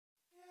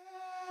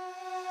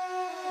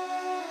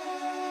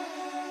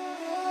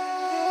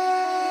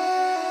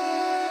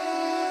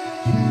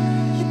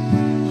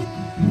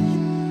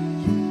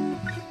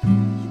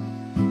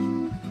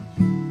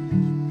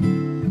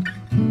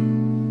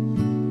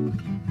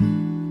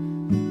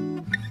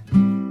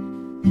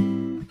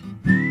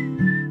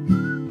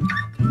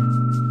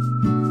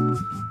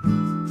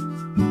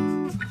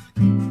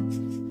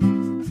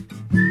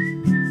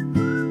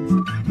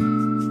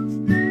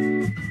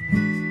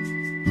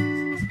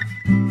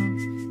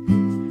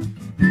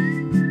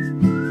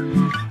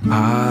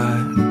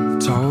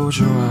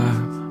told you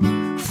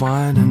I'm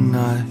fine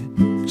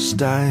tonight,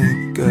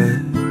 staying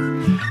good.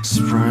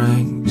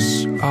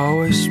 Spring's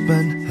always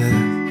been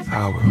here.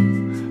 I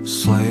will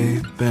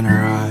sleep in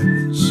her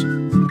eyes.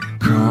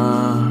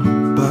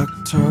 Come back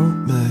to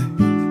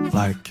me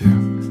like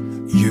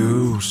you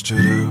used to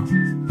do.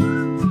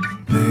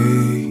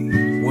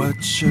 Be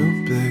what you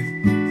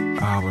be.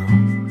 I will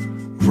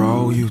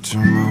roll you to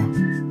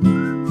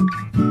moon.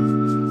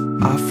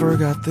 I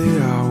forgot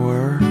the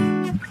hour.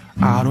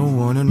 I don't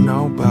wanna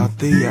know about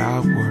the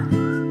hour.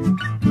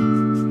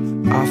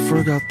 I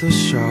forgot the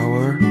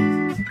shower.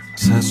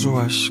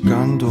 세수할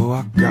시간도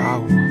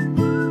아까워.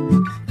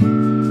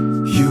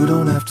 You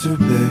don't have to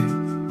be.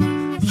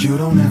 You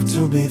don't have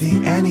to be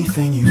the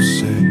anything you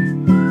say.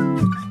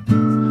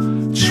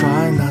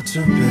 Try not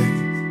to be.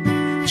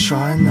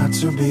 Try not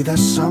to be that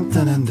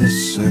something in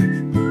this say.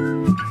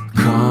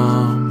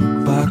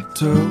 Come back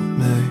to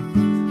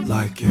me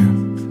like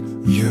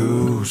you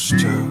used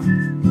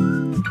to.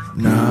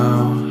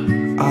 Now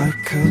I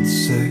could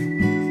see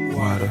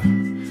what a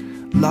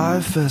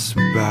life is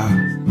about.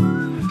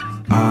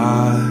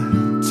 I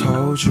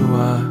told you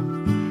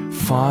I'm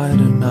fine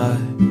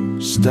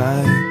tonight,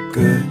 stay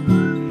good.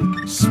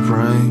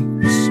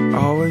 Spring's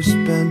always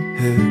been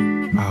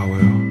here. I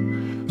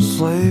will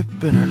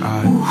sleep in her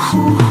eyes.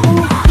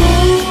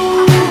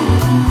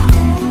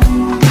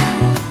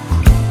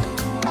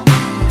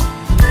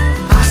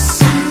 I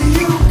see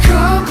you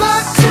come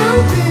back to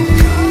me.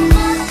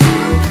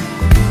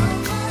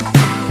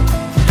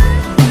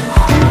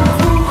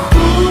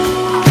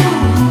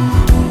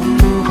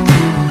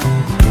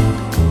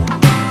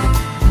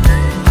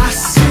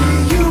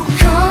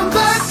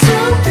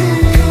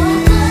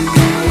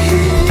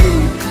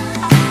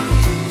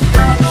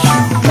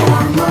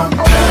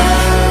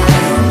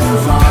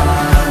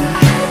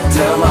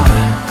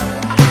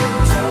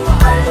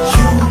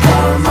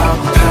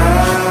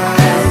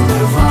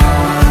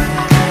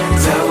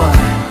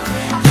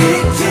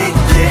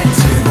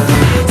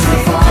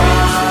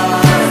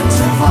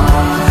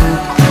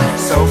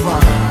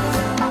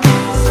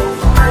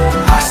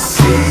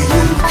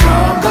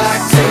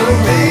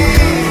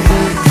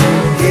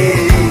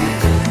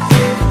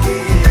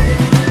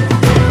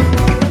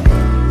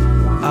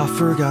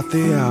 Forgot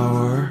the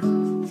hour.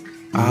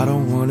 I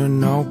don't wanna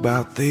know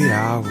about the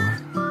hour.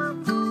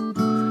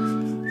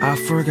 I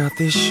forgot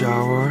the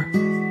shower.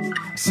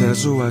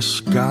 세수할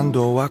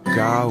시간도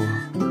아까워.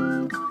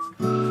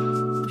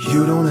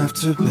 You don't have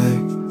to be.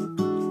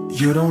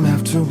 You don't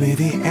have to be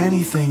the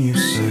anything you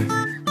say.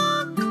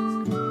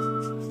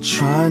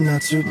 Try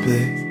not to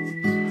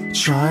be.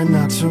 Try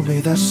not to be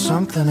that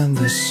something in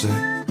this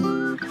say.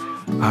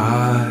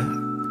 I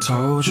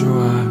told you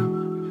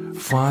I'm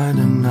fine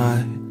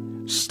tonight,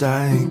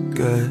 staying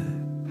good.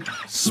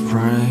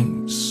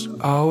 Spring's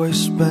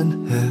always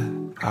been here.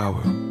 I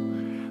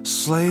will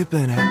sleep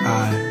in her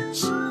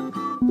eyes.